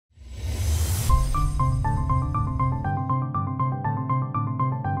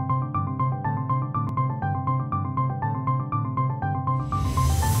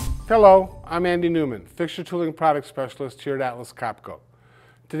Hello, I'm Andy Newman, Fixture Tooling Product Specialist here at Atlas Copco.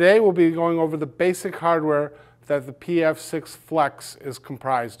 Today we'll be going over the basic hardware that the PF6 Flex is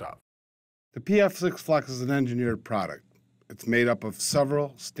comprised of. The PF6 Flex is an engineered product. It's made up of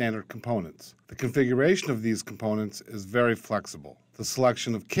several standard components. The configuration of these components is very flexible. The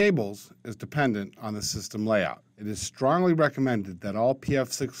selection of cables is dependent on the system layout. It is strongly recommended that all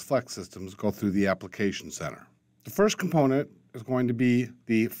PF6 Flex systems go through the application center. The first component is going to be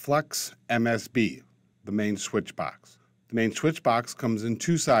the Flex MSB, the main switch box. The main switch box comes in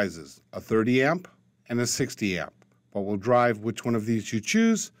two sizes, a 30 amp and a 60 amp. What will drive which one of these you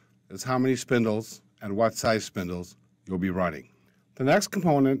choose is how many spindles and what size spindles you'll be running. The next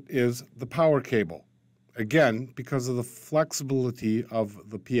component is the power cable. Again, because of the flexibility of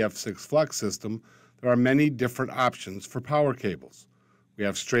the PF6 Flex system, there are many different options for power cables. We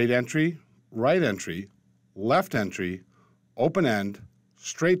have straight entry, right entry, left entry, open end,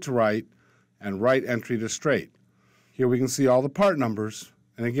 straight to right, and right entry to straight. Here we can see all the part numbers,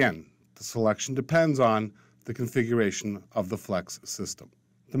 and again, the selection depends on the configuration of the Flex system.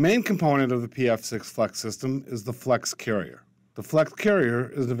 The main component of the PF6 Flex system is the Flex carrier. The Flex carrier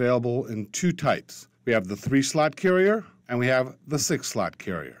is available in two types. We have the 3-slot carrier and we have the 6-slot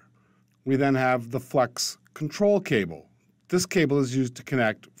carrier. We then have the Flex control cable. This cable is used to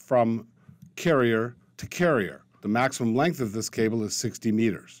connect from carrier to carrier. The maximum length of this cable is 60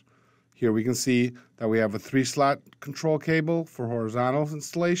 meters. Here we can see that we have a 3-slot control cable for horizontal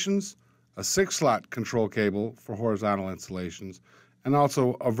installations, a 6-slot control cable for horizontal installations, and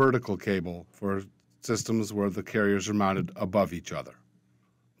also a vertical cable for systems where the carriers are mounted above each other.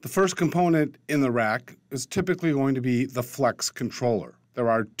 The first component in the rack is typically going to be the Flex controller. There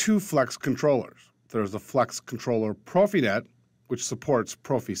are two Flex controllers. There's the Flex controller Profinet, which supports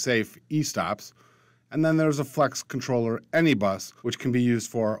ProfiSafe e-stops, and then there's a Flex controller AnyBus, which can be used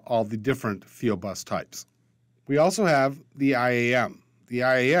for all the different field bus types. We also have the IAM. The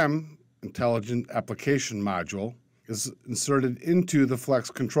IAM, Intelligent Application Module, is inserted into the Flex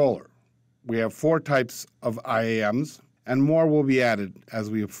controller. We have 4 types of IAMs, and more will be added as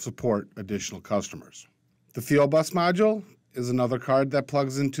we support additional customers. The Field Bus module is another card that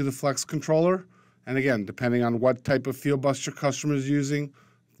plugs into the Flex controller, and again, depending on what type of field bus your customer is using,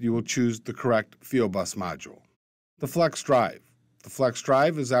 you will choose the correct field bus module. The Flex drive. The Flex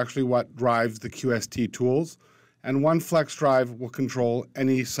drive is actually what drives the QST tools, and one Flex drive will control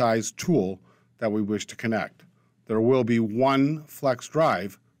any size tool that we wish to connect. There will be one Flex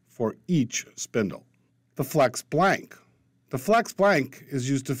drive for each spindle. The Flex blank. The Flex blank is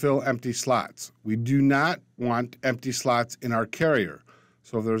used to fill empty slots. We do not want empty slots in our carrier,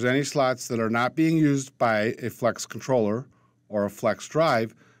 so if there's any slots that are not being used by a Flex controller or a Flex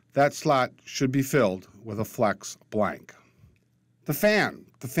drive, that slot should be filled with a Flex blank. The fan.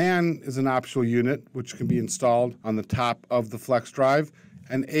 The fan is an optional unit which can be installed on the top of the Flex drive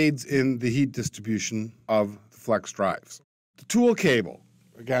and aids in the heat distribution of the Flex drives. The tool cable.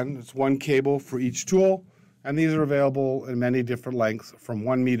 Again, it's one cable for each tool, and these are available in many different lengths from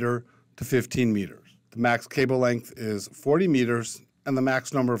 1 meter to 15 meters. The max cable length is 40 meters, and the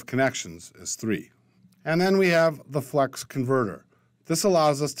max number of connections is 3. And then we have the Flex converter. This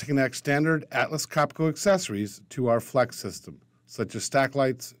allows us to connect standard Atlas Copco accessories to our Flex system, such as stack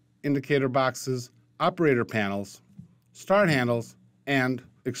lights, indicator boxes, operator panels, start handles, and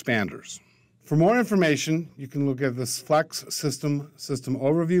expanders. For more information, you can look at this Flex system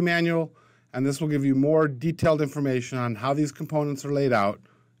overview manual, and this will give you more detailed information on how these components are laid out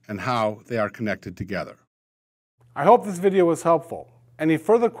and how they are connected together. I hope this video was helpful. Any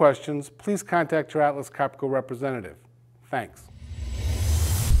further questions, please contact your Atlas Copco representative. Thanks.